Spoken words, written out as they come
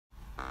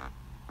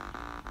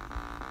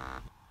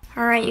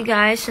Alright, you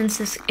guys, since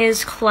this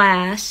is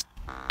class,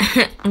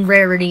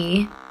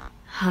 Rarity.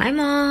 Hi,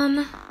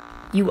 Mom.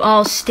 You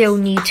all still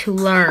need to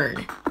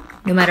learn,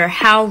 no matter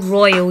how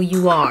royal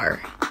you are.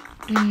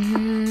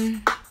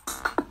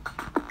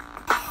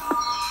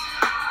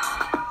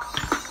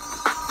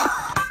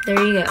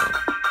 There you go.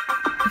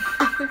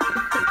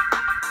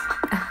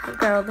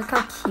 Girl, look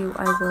how cute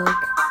I look.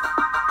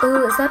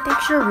 Ooh, is that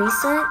picture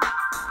recent?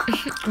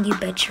 You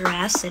bet your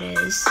ass it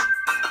is.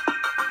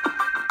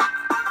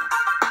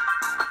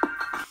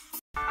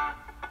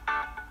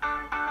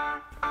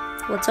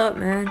 What's up,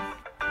 man?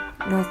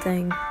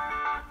 Nothing.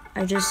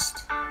 I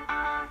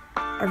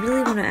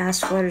really want to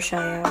ask Fluttershy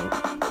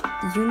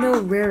out. You know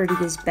Rarity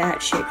is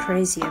batshit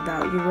crazy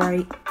about you,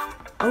 right?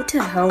 Oh,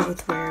 to hell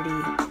with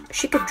Rarity.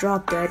 She could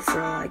drop dead for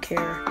all I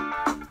care.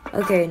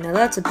 Okay, now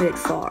that's a bit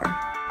far.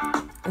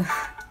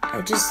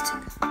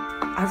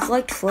 I've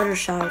liked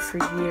Fluttershy for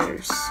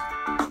years.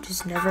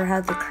 Just never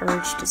had the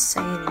courage to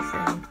say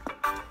anything.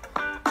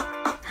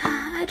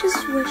 I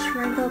just wish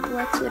Rainbow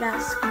Plex would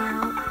ask me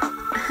out.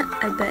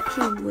 I bet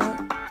he will.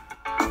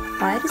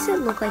 Why does it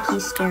look like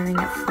he's staring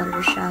at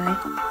Fluttershy?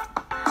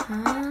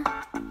 Huh?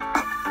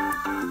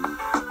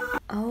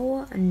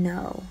 Oh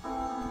no.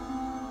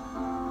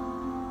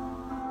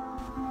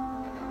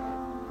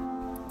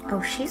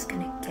 Oh, she's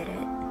gonna get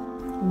it.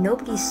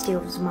 Nobody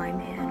steals my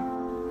man.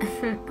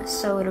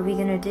 So what are we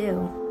gonna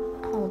do?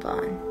 Hold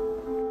on.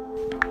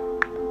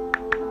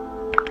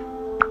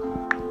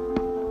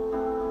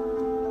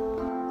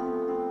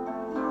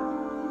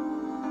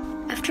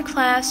 After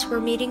class, we're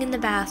meeting in the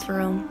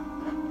bathroom.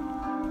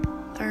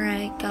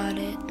 Alright, got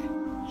it.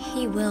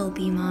 He will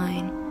be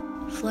mine.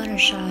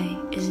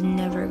 Fluttershy is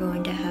never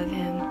going to have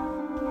him.